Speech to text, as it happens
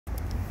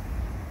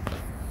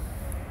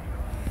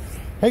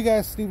Hey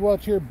guys, Steve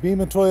Welch here,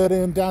 Beaman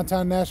Toyota in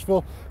downtown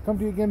Nashville. Come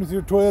to you again with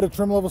your Toyota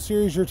Trim Level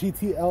Series, your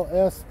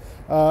TTLS.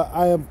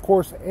 I, of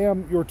course,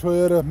 am your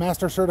Toyota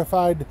Master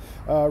Certified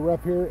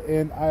rep here,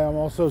 and I am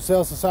also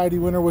Sales Society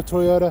winner with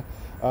Toyota.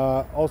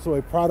 Also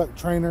a product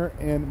trainer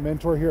and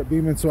mentor here at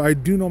Beaman, so I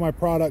do know my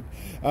product.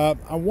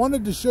 I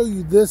wanted to show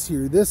you this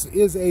here. This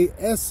is a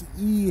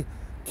SE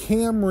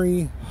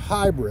Camry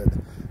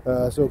Hybrid.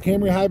 So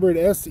Camry Hybrid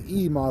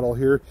SE model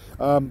here.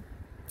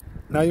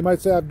 Now you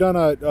might say I've done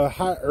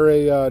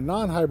a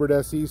non-hybrid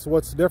SE, so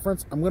what's the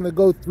difference? I'm going to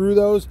go through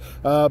those,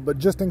 but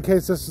just in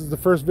case this is the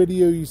first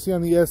video you see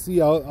on the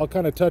SE, I'll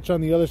kind of touch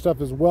on the other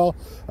stuff as well,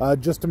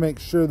 just to make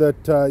sure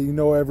that you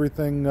know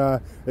everything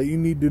that you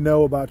need to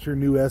know about your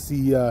new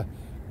SE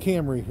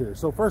Camry here.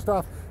 So first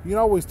off, you can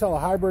always tell a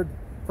hybrid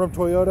from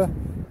Toyota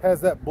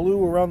has that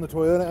blue around the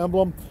Toyota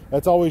emblem.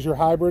 That's always your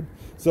hybrid.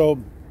 So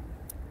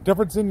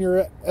difference in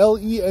your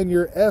LE and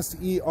your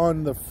SE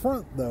on the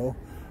front though.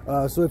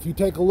 So if you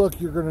take a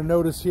look, you're going to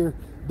notice here,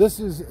 this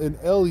is an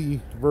LE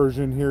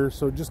version here.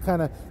 So just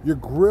kind of, your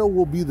grille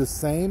will be the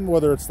same,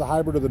 whether it's the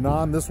hybrid or the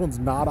non. This one's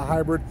not a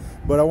hybrid,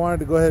 but I wanted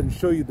to go ahead and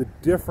show you the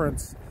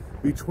difference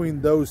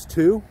between those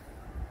two.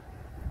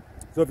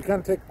 So if you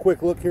kind of take a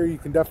quick look here, you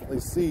can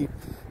definitely see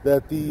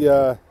that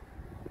the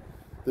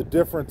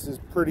difference is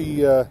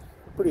pretty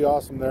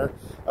awesome there.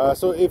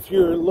 So if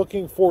you're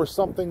looking for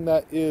something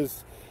that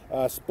is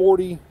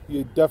sporty,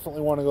 you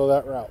definitely want to go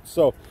that route.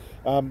 So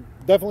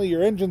definitely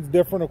your engine's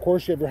different. Of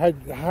course, you have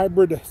your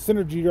hybrid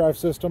synergy drive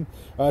system,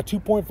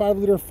 2.5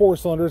 liter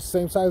 4-cylinder,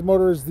 same size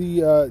motor as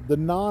the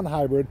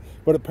non-hybrid,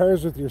 but it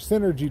pairs with your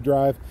synergy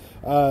drive,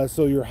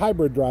 so your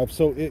hybrid drive.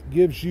 So it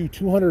gives you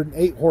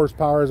 208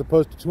 horsepower as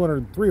opposed to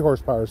 203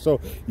 horsepower. So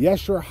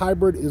yes, your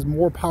hybrid is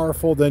more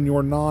powerful than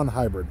your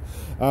non-hybrid.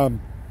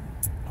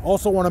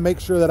 Also want to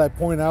make sure that I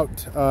point out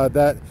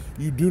that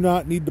you do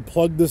not need to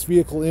plug this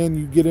vehicle in.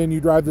 You get in,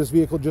 you drive this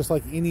vehicle just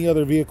like any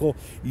other vehicle.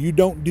 You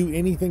don't do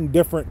anything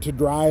different to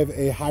drive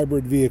a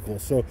hybrid vehicle.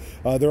 So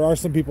there are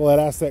some people that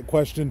ask that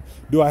question,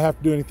 do I have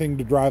to do anything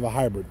to drive a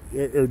hybrid?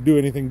 Or do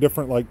anything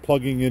different like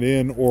plugging it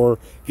in or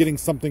getting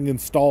something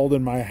installed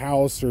in my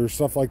house or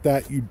stuff like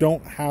that? You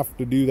don't have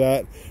to do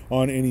that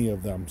on any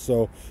of them.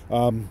 So,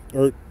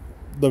 or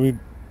let me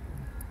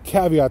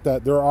caveat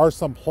that there are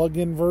some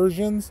plug-in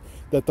versions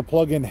that the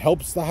plug-in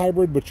helps the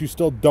hybrid, but you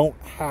still don't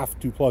have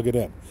to plug it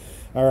in.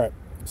 All right,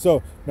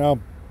 so now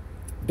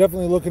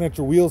definitely looking at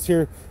your wheels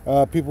here,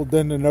 people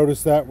tend to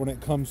notice that when it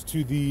comes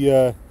to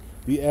the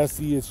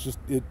SE, it's just,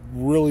 it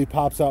really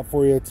pops out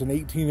for you. It's an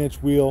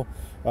 18-inch wheel,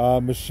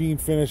 machine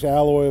finish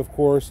alloy, of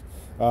course.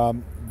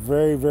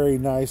 Very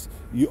nice.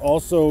 You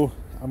also,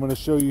 I'm going to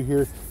show you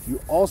here,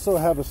 you also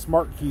have a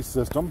smart key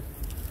system,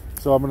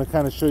 so I'm going to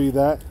kind of show you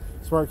that.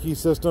 Smart key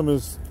system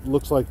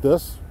looks like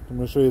this. I'm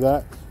going to show you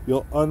that.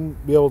 You'll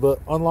be able to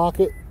unlock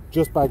it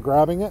just by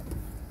grabbing it,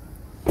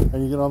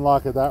 and you can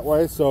unlock it that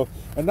way. So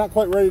I'm not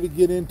quite ready to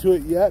get into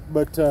it yet,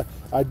 but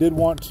I did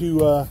want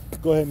to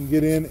go ahead and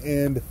get in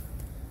and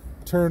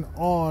turn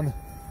on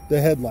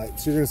the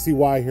headlights. You're going to see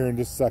why here in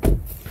just a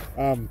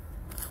second.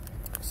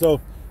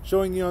 So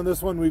showing you on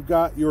this one, we've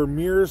got your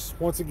mirrors.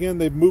 Once again,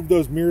 they've moved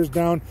those mirrors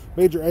down,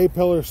 made your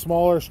A-pillar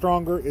smaller,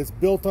 stronger. It's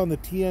built on the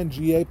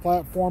TNGA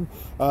platform,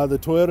 the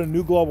Toyota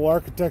New Global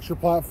Architecture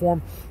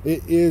platform.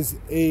 It is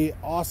a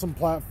awesome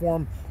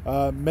platform,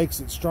 makes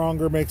it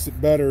stronger, makes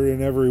it better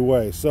in every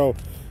way. So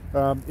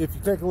if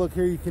you take a look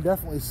here, you can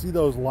definitely see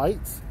those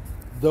lights.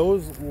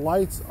 Those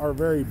lights are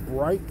very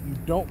bright. You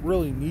don't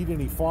really need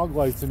any fog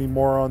lights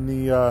anymore on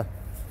the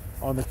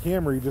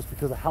Camry, just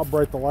because of how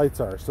bright the lights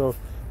are. So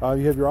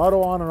you have your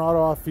auto on and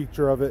auto off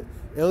feature of it,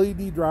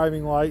 LED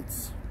driving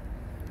lights,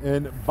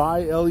 and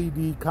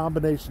bi-LED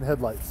combination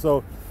headlights.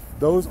 So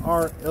those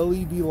are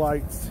LED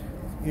lights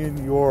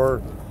in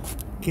your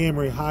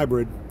Camry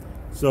Hybrid.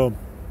 So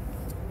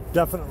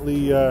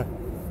definitely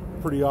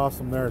pretty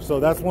awesome there.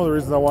 So that's one of the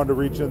reasons I wanted to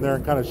reach in there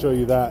and kind of show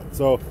you that.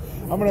 So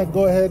I'm going to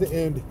go ahead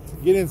and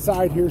get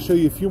inside here, show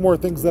you a few more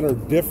things that are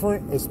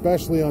different,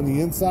 especially on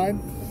the inside.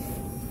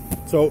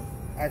 So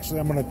actually,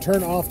 I'm going to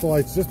turn off the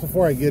lights just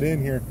before I get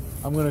in here.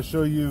 I'm going to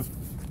show you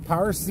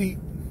power seat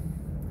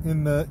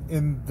in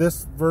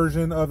this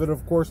version of it,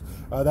 of course.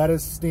 That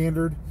is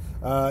standard.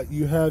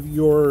 You have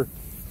your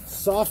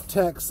soft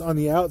text on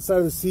the outside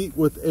of the seat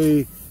with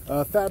a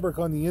fabric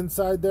on the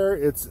inside there.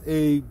 It's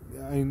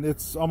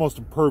almost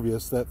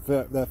impervious,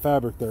 that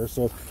fabric there.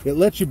 So it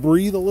lets you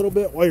breathe a little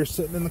bit while you're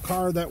sitting in the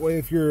car. That way,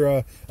 if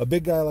you're a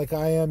big guy like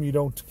I am, you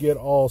don't get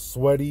all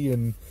sweaty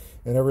and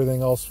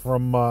everything else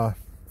from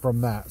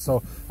that.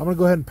 So I'm going to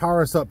go ahead and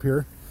power us up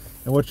here.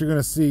 And what you're going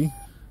to see,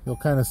 you'll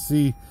kind of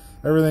see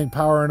everything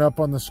powering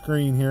up on the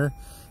screen here.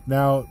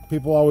 Now,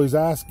 people always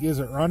ask, is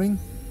it running?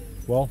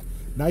 Well,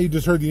 now you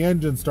just heard the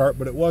engine start,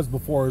 but it was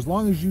before. As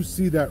long as you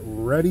see that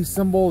ready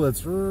symbol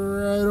that's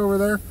right over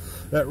there,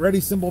 that ready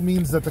symbol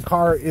means that the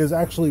car is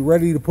actually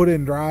ready to put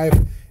in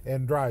drive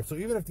and drive. So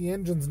even if the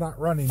engine's not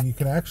running, you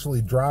can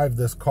actually drive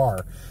this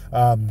car.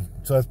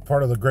 So that's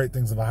part of the great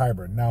things of a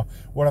hybrid. Now,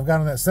 what I've got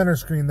on that center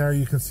screen there,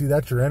 you can see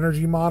that's your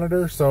energy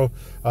monitor. So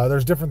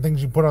there's different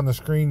things you put on the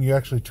screen. You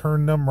actually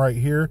turn them right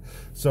here.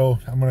 So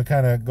I'm going to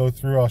kind of go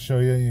through. I'll show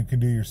you. You can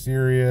do your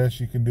Sirius.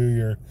 You can do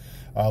your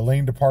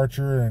lane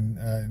departure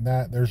and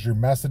that. There's your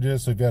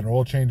messages. So if you had an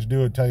oil change due,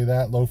 it'll tell you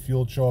that. Low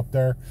fuel show up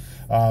there.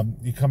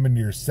 You come into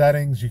your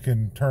settings. You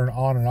can turn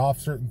on and off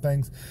certain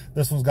things.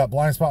 This one's got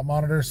blind spot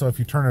monitor. So if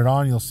you turn it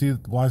on, you'll see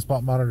that the blind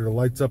spot monitor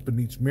lights up in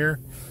each mirror.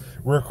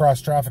 Rear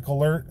cross traffic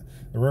alert.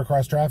 The rear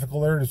cross traffic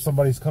alert, if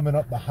somebody's coming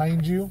up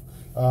behind you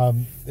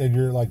and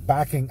you're like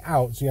backing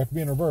out, so you have to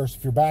be in reverse.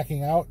 If you're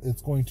backing out,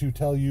 it's going to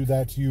tell you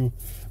that you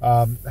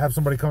have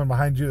somebody coming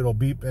behind you. It'll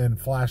beep and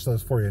flash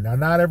those for you. Now,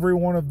 not every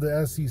one of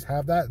the SEs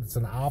have that. It's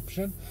an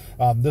option.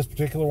 This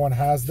particular one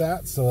has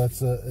that, so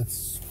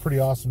it's pretty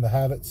awesome to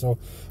have it. So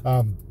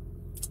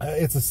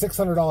it's a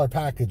 $600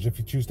 package if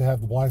you choose to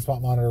have the blind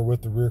spot monitor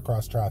with the rear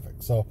cross traffic.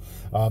 So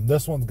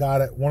this one's got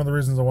it. One of the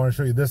reasons I want to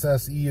show you this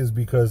SE is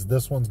because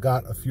this one's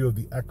got a few of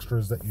the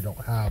extras that you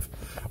don't have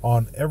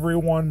on every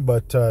one,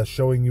 but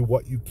showing you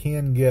what you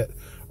can get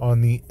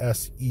on the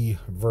SE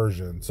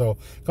version. So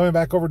coming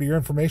back over to your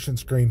information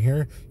screen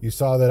here, you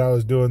saw that I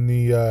was doing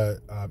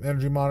the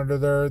energy monitor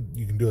there.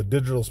 You can do a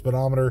digital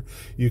speedometer.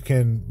 You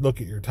can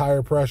look at your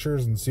tire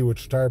pressures and see what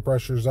your tire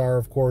pressures are,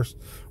 of course,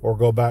 or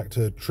go back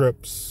to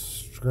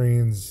trips,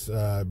 screens,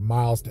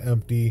 miles to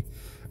empty.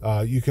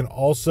 You can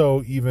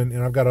also even,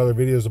 and I've got other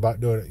videos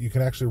about doing it, you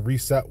can actually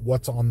reset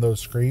what's on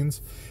those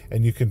screens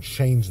and you can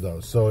change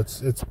those. So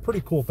it's a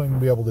pretty cool thing to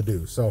be able to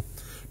do. So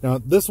now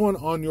this one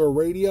on your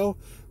radio,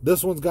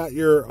 this one's got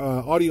your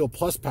Audio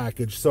Plus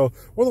package. So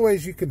one of the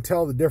ways you can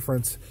tell the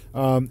difference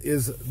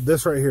is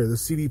this right here, the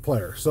CD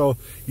player. So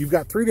you've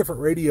got 3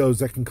 different radios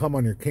that can come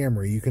on your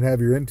Camry. You can have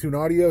your in-tune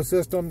audio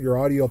system, your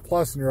Audio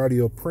Plus, and your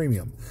Audio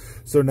Premium.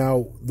 So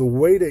now the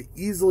way to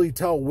easily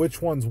tell which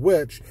one's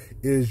which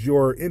is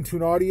your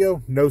in-tune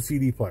audio, no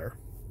CD player.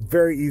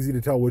 Very easy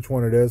to tell which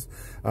one it is.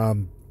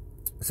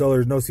 So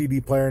there's no CD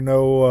player,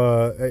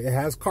 no, it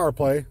has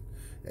CarPlay,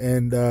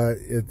 and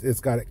it's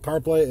got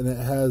CarPlay, and it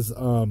has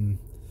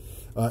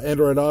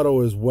Android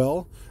Auto as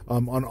well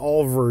on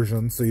all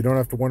versions, so you don't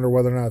have to wonder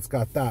whether or not it's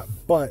got that.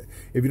 But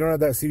if you don't have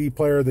that CD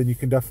player, then you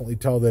can definitely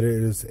tell that it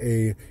is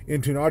a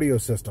in-tune audio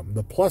system.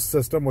 The Plus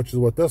system, which is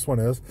what this one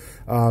is,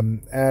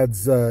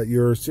 adds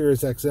your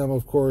Sirius XM,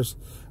 of course,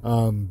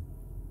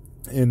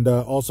 and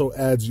also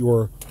adds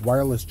your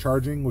wireless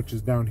charging, which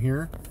is down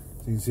here.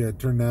 So you can see I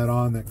turn that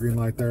on, that green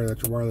light there,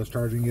 that's your wireless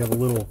charging. You have a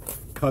little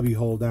cubby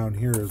hole down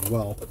here as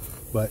well,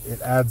 but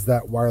it adds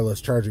that wireless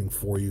charging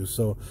for you.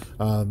 So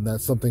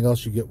that's something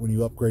else you get when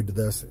you upgrade to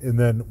this. And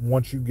then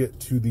once you get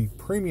to the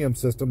premium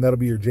system, that'll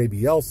be your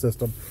JBL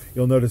system.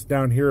 You'll notice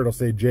down here it'll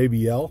say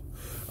JBL.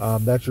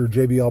 That's your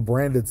JBL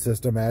branded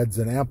system. Adds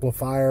an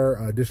amplifier,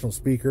 additional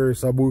speaker,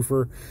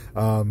 subwoofer.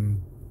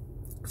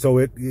 So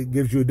it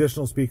gives you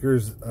additional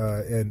speakers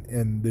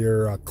and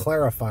their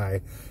Clarify,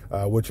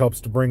 which helps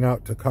to bring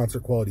out to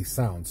concert quality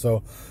sound.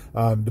 So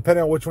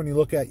depending on which one you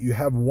look at, you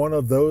have one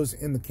of those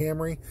in the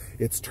Camry.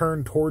 It's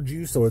turned towards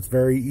you, so it's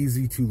very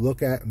easy to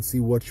look at and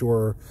see what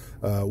you're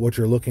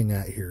looking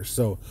at here.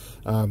 So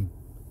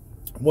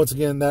once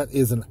again, that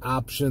is an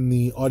option.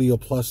 The Audio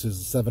Plus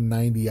is a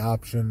 $790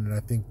 option, and I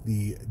think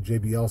the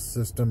JBL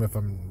system, if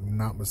I'm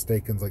not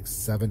mistaken, is like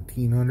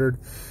 $1,700.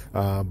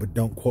 But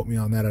don't quote me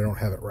on that. I don't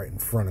have it right in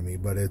front of me,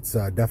 but it's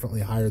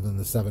definitely higher than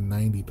the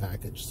 $790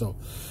 package. So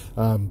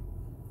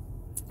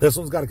this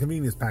one's got a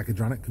convenience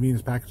package on it.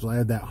 Convenience package will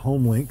add that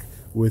home link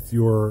with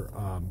your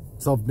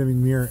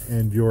self-dimming mirror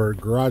and your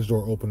garage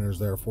door openers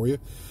there for you.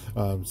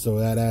 So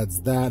that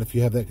adds that if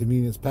you have that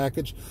convenience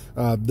package.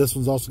 This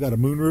one's also got a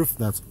moonroof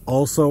that's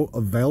also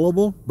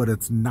available, but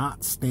it's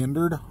not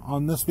standard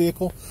on this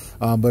vehicle,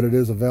 but it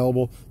is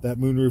available. That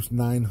moonroof's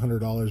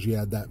 $900. You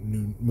add that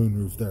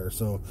moonroof there.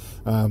 So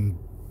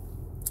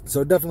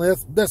so definitely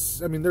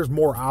that's I mean, there's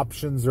more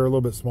options. They're a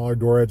little bit smaller,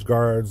 door edge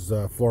guards,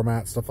 floor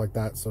mats, stuff like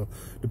that. So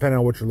depending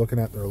on what you're looking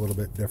at, they're a little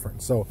bit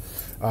different. So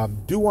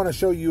do want to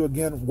show you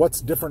again what's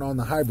different on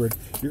the hybrid.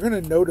 You're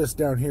going to notice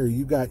down here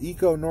you've got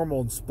eco,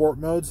 normal, and sport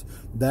modes.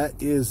 That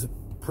is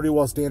pretty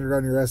well standard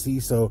on your SE,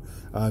 so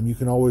you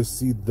can always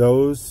see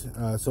those.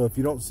 So if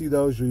you don't see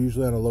those, you're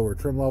usually on a lower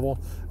trim level.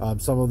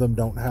 Some of them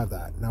don't have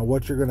that. Now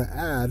what you're going to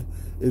add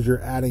is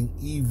you're adding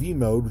EV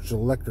mode, which is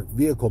electric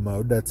vehicle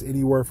mode. That's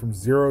anywhere from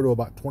 0 to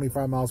about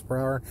 25 miles per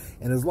hour.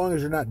 And as long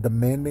as you're not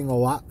demanding a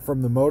lot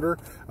from the motor,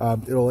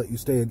 it'll let you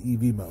stay in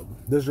EV mode.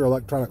 This is your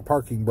electronic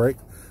parking brake.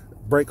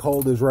 Brake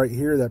hold is right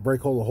here. That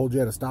brake hold will hold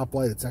you at a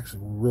stoplight. It's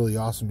actually really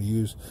awesome to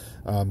use.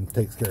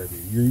 Takes care of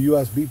you. Your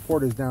USB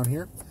port is down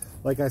here.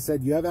 Like I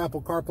said, you have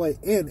Apple CarPlay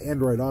and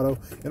Android Auto.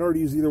 In order to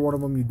use either one of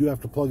them, you do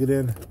have to plug it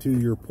in to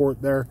your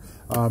port there.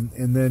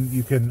 And then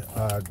you can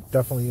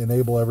definitely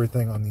enable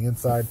everything on the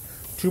inside.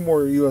 2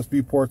 more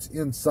USB ports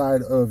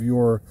inside of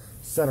your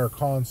center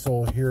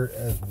console here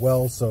as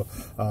well. So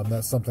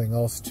that's something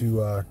else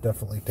to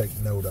definitely take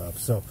note of.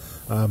 So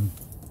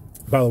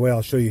By the way,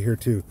 I'll show you here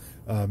too.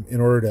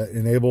 In order to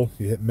enable,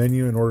 you hit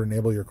menu. In order to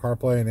enable your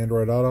CarPlay and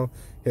Android Auto,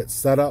 hit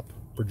setup,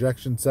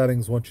 projection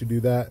settings. Once you do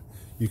that,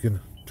 you can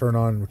turn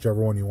on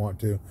whichever one you want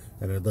to,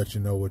 and it lets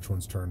you know which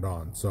one's turned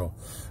on. So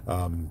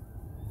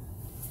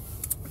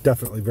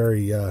definitely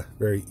very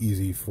very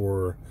easy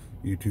for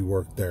you to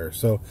work there.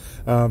 So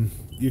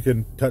you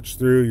can touch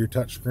through your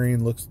touch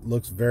screen.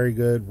 Looks very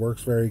good,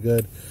 works very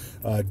good.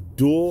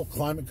 Dual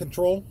climate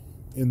control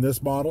in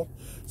this model,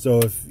 so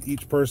if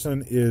each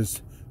person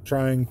is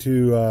trying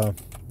to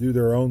do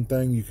their own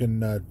thing, you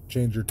can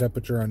change your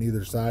temperature on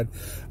either side.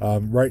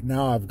 Right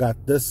now I've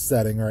got this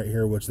setting right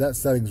here, which that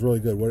setting's really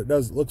good. What it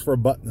does, it looks for a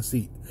butt in the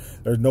seat.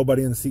 There's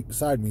nobody in the seat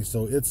beside me,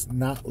 so it's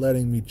not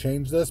letting me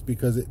change this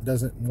because it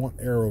doesn't want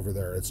air over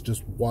there. It's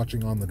just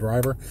watching on the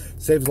driver.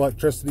 Saves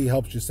electricity,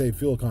 helps you save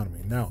fuel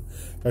economy. Now,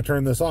 if I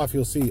turn this off,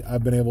 you'll see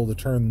I've been able to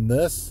turn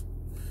this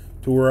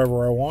to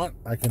wherever I want.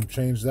 I can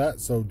change that.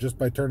 So just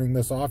by turning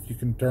this off, you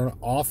can turn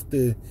off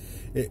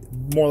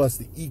more or less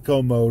the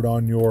eco mode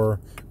on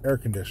your air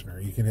conditioner.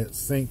 You can hit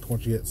sync.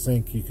 Once you hit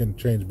sync, you can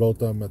change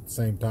both of them at the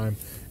same time.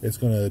 It's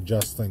going to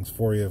adjust things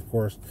for you, of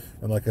course.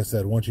 And like I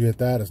said, once you hit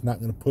that, it's not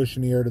going to push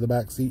any air to the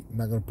back seat,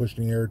 not going to push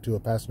any air to a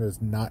passenger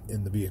that's not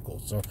in the vehicle.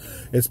 So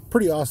it's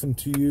pretty awesome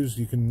to use.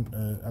 You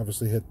can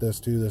obviously hit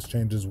this too. This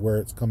changes where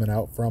it's coming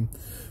out from.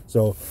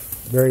 So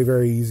very,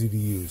 very easy to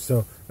use.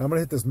 So now I'm going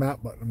to hit this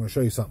map button. I'm going to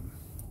show you something.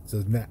 It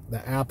says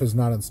the app is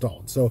not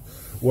installed. So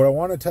what I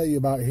want to tell you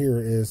about here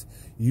is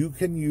you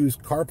can use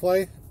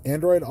CarPlay,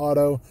 Android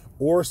Auto,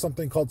 or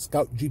something called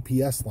Scout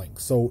GPS Link.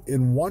 So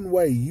in one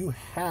way, you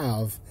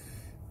have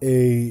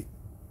a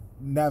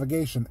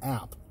navigation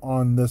app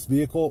on this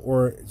vehicle,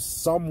 or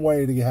some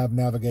way to have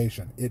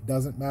navigation. It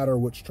doesn't matter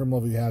which trim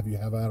level you have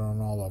that on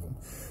all of them.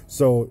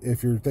 So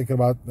if you're thinking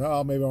about,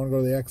 oh, maybe I want to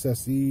go to the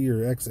XSE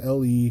or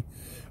XLE,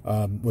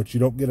 which you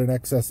don't get an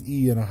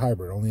XSE in a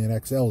hybrid, only an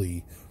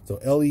XLE. So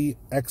LE,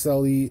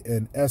 XLE,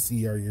 and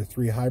SE are your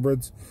three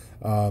hybrids.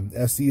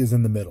 SE is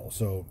in the middle,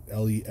 so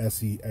LE,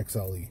 SE,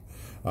 XLE.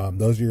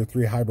 Those are your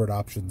three hybrid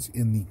options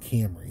in the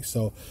Camry.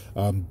 So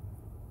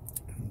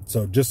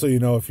so just so you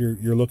know, if you're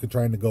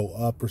trying to go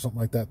up or something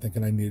like that,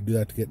 thinking I need to do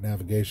that to get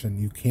navigation,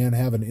 you can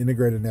have an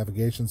integrated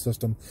navigation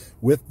system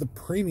with the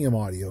premium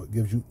audio. It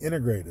gives you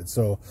integrated,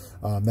 so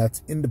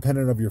that's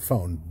independent of your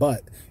phone.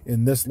 But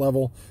in this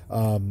level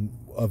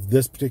of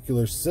this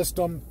particular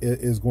system, it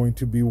is going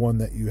to be one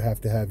that you have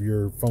to have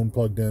your phone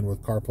plugged in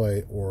with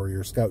CarPlay or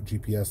your Scout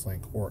GPS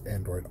Link or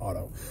Android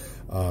Auto.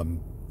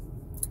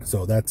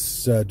 So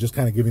that's just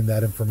kind of giving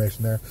that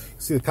information there. You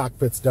see the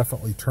cockpit's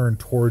definitely turned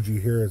towards you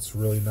here. It's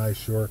really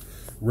nice. Your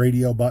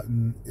radio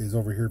button is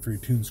over here for your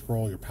tune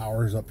scroll. Your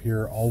power is up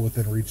here, all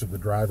within reach of the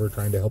driver,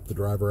 trying to help the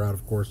driver out,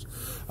 of course.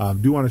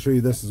 Do want to show you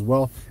this as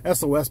well.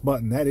 SOS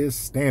button, that is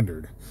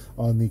standard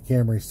on the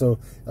Camry. So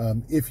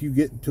if you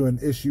get to an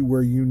issue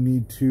where you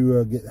need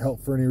to get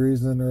help for any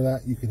reason or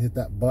that, you can hit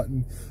that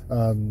button.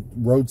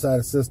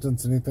 Roadside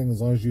assistance, anything, as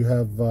long as you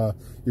have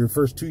your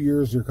first 2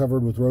 years, you're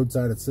covered with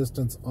roadside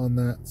assistance on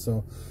that.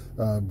 So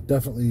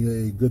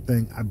definitely a good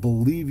thing. I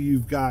believe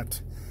you've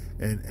got,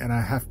 and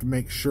I have to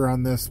make sure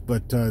on this,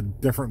 but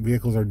different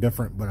vehicles are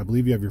different, but I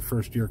believe you have your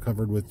first year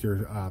covered with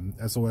your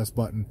SOS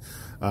button.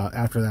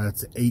 After that,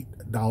 it's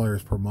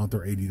 $8 per month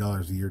or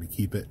 $80 a year to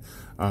keep it.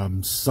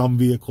 Some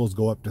vehicles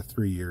go up to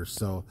 3 years,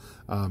 so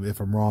if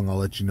I'm wrong, I'll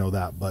let you know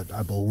that, but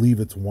I believe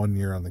it's 1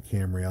 year on the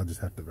Camry. I'll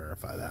just have to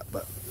verify that.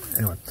 But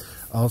anyway,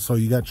 also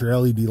you got your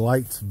LED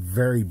lights,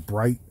 very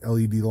bright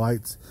LED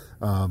lights.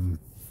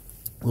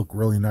 Look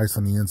really nice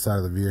on the inside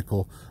of the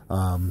vehicle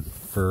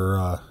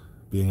for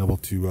being able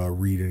to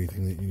read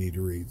anything that you need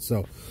to read.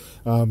 So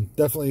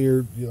definitely,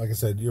 like I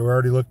said, you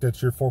already looked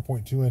at your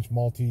 4.2-inch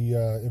multi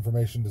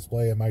information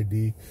display,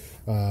 MID.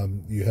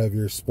 You have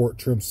your sport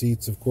trim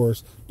seats, of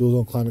course, dual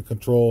zone climate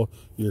control,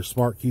 your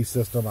smart key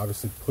system,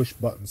 obviously push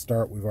button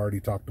start. We've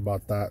already talked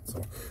about that, so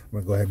I'm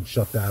gonna go ahead and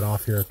shut that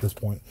off here at this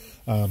point.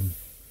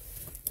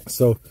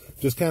 So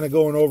just kind of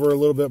going over a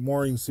little bit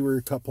more, you can see where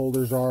your cup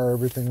holders are,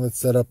 everything that's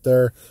set up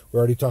there. We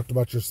already talked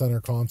about your center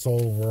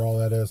console and where all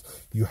that is.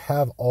 You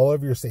have all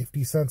of your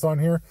safety sense on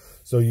here.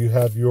 So you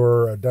have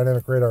your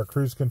dynamic radar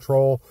cruise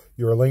control,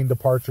 your lane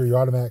departure, your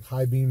automatic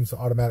high beams,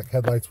 automatic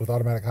headlights with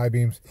automatic high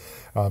beams.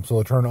 So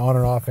they'll turn on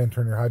and off and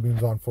turn your high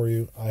beams on for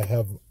you. I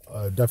have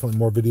definitely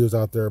more videos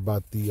out there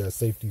about the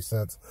safety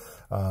sense.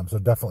 So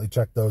definitely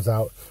check those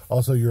out.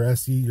 Also, your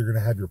SE, you're going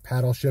to have your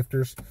paddle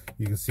shifters.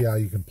 You can see how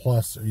you can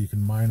plus or you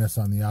can minus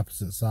on the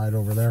opposite side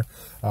over there.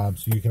 So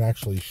you can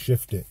actually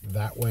shift it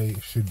that way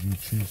should you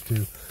choose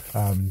to.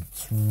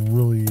 It's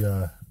really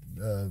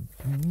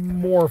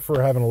more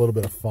for having a little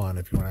bit of fun,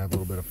 if you want to have a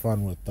little bit of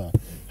fun with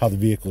how the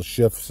vehicle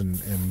shifts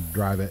and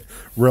drive it.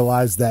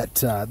 Realize that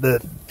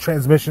the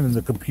transmission and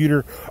the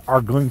computer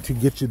are going to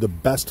get you the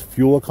best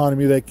fuel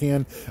economy they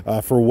can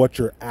for what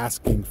you're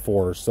asking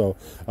for. So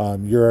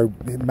you're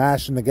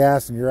mashing the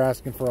gas and you're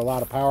asking for a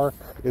lot of power,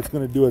 it's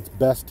going to do its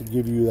best to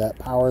give you that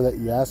power that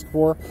you ask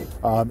for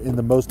in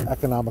the most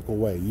economical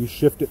way. You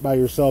shift it by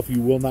yourself,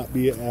 you will not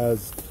be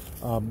as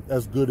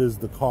good as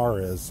the car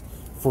is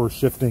for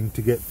shifting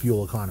to get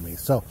fuel economy.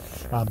 So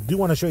do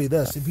want to show you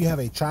this. If you have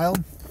a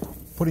child,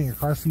 putting your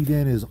car seat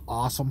in is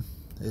awesome.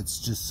 It's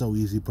just so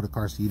easy to put a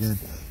car seat in.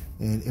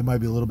 And it might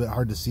be a little bit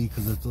hard to see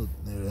because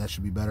that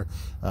should be better.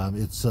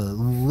 It's a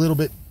little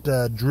bit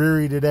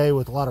dreary today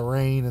with a lot of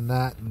rain and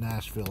that in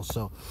Nashville.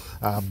 So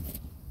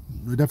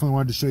we definitely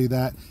wanted to show you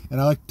that. And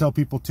I like to tell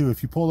people too,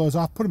 if you pull those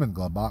off, put them in a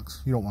glove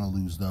box. You don't want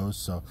to lose those.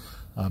 So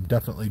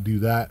definitely do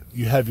that.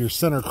 You have your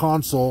center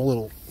console a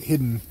little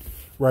hidden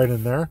right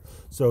in there,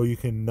 so you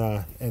can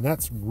and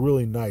that's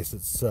really nice.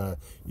 It's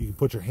you can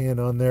put your hand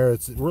on there.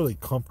 It's really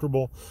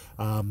comfortable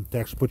to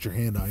actually put your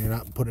hand on. You're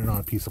not putting it on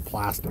a piece of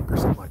plastic or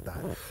something like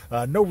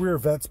that. No rear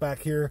vents back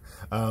here.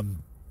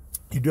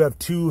 You do have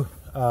two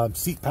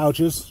seat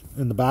pouches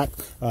in the back.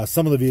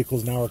 Some of the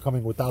vehicles now are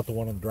coming without the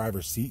one on the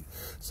driver's seat.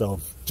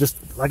 So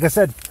just like I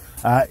said,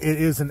 it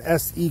is an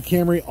SE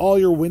Camry. All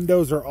your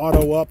windows are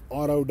auto up,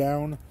 auto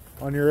down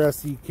on your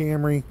SE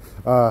Camry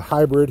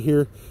hybrid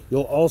here.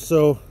 You'll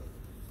also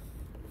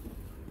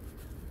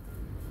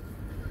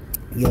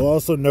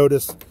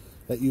notice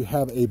that you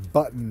have a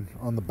button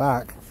on the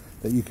back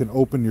that you can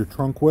open your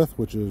trunk with,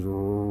 which is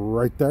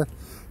right there,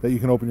 that you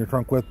can open your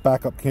trunk with.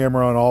 Backup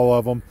camera on all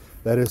of them.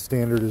 That is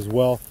standard as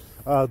well.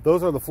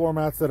 Those are the floor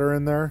mats that are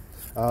in there.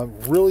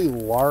 Really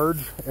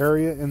large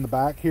area in the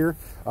back here.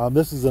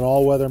 This is an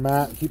all-weather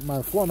mat. Keep in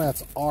mind, the floor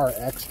mats are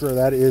extra.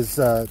 That is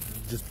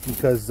just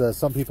because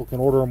some people can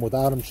order them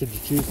without them should you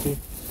choose to.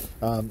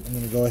 I'm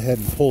going to go ahead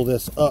and pull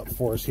this up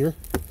for us here.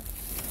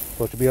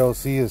 What you'll be able to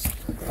see is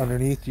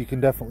underneath, you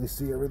can definitely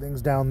see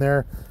everything's down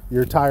there.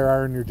 Your tire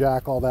iron, your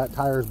jack, all that.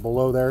 Tire's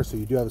below there, so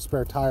you do have a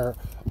spare tire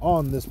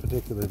on this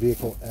particular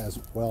vehicle as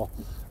well.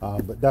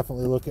 But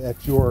definitely look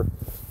at your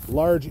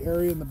large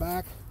area in the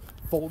back.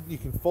 You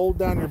can fold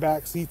down your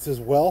back seats as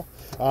well.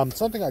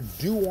 Something I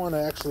do want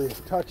to actually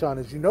touch on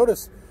is you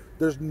notice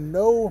there's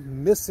no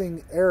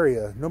missing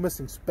area, no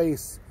missing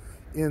space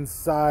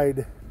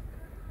inside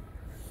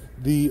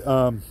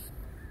the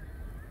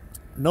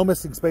no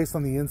missing space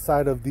on the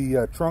inside of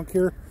the trunk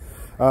here,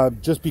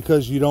 just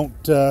because you don't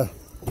have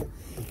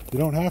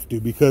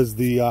to, because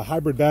the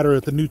hybrid battery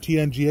at the new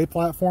TNGA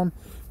platform,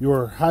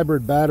 your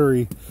hybrid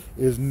battery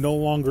is no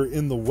longer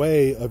in the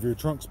way of your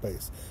trunk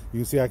space. You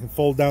can see I can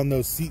fold down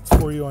those seats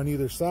for you on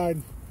either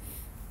side,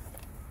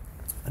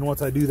 and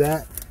once I do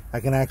that,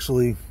 I can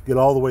actually get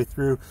all the way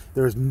through.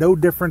 There's no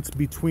difference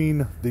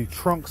between the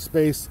trunk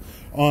space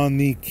on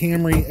the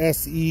Camry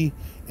SE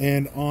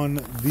and on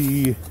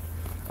the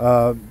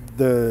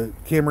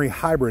Camry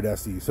Hybrid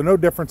SE. So no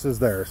differences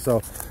there.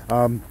 So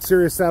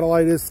Sirius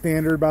satellite is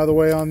standard, by the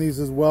way, on these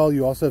as well.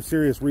 You also have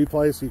Sirius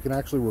replay, so you can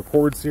actually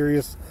record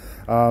Sirius.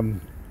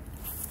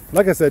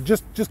 Like I said,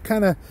 just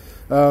kind of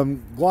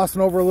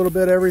glossing over a little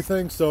bit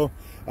everything. So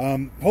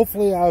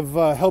hopefully I've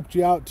helped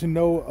you out to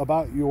know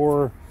about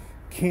your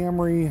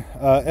Camry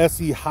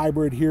SE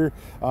Hybrid here.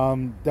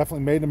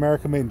 Definitely made in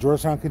America, made in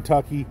Georgetown,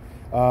 Kentucky.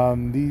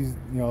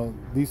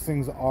 These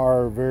things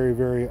are very,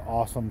 very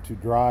awesome to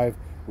drive.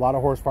 A lot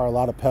of horsepower, a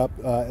lot of pep.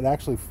 It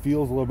actually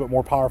feels a little bit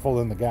more powerful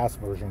than the gas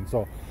version.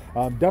 So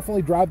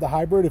definitely drive the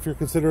hybrid if you're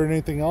considering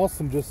anything else,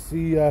 and just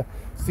see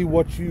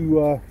what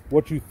you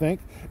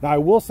think. Now I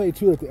will say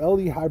too that the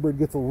LE hybrid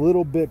gets a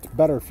little bit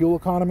better fuel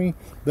economy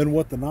than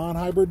what the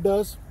non-hybrid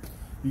does.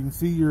 You can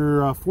see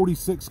your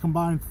 46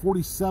 combined,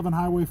 47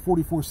 highway,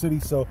 44 city.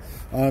 So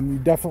you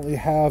definitely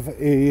have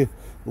a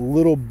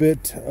little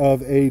bit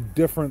of a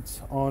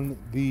difference on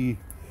the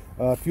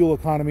fuel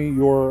economy.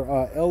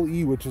 Your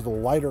LE, which is a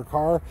lighter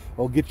car,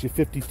 will get you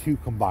 52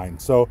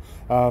 combined. So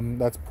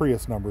that's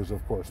Prius numbers,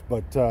 of course.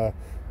 But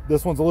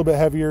this one's a little bit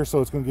heavier,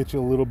 so it's going to get you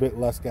a little bit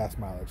less gas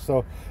mileage.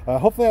 So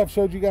hopefully I've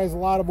showed you guys a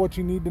lot of what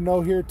you need to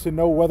know here to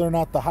know whether or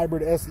not the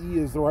Hybrid SE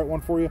is the right one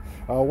for you.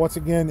 Once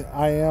again,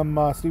 I am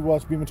Steve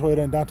Welch, Beaman Toyota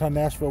in downtown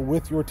Nashville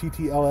with your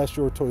TTLS,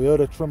 your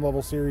Toyota trim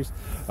level series.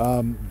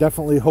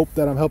 Definitely hope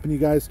that I'm helping you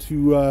guys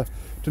to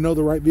know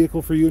the right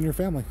vehicle for you and your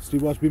family.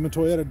 Steve Welch, Beaman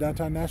Toyota,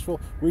 downtown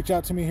Nashville. Reach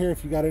out to me here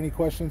if you got any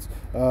questions.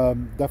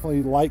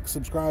 Definitely like,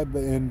 subscribe,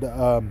 and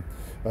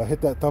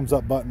hit that thumbs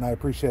up button. I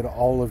appreciate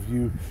all of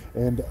you,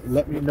 and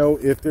let me know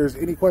if there's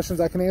any questions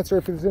I can answer.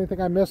 If there's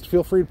anything I missed,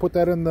 feel free to put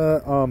that in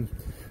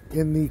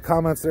the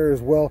comments there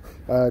as well.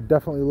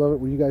 Definitely love it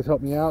when you guys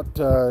help me out,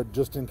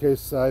 just in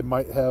case I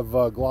might have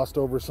glossed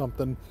over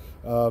something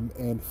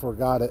and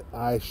forgot it.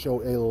 I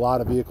show a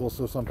lot of vehicles,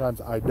 so sometimes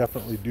I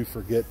definitely do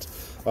forget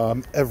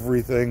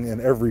everything and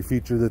every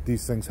feature that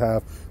these things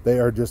have. They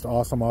are just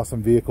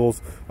awesome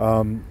vehicles,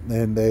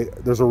 and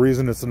there's a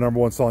reason it's the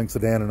 #1 selling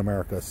sedan in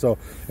America. So,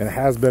 and it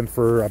has been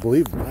for, I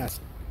believe, the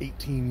last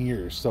 18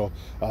 years, so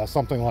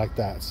something like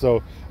that.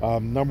 So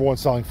 #1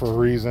 selling for a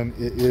reason.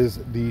 It is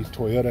the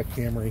Toyota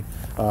Camry,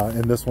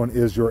 and this one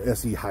is your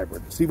SE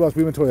Hybrid. Steve Welch,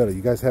 Beaman Toyota.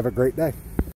 You guys have a great day.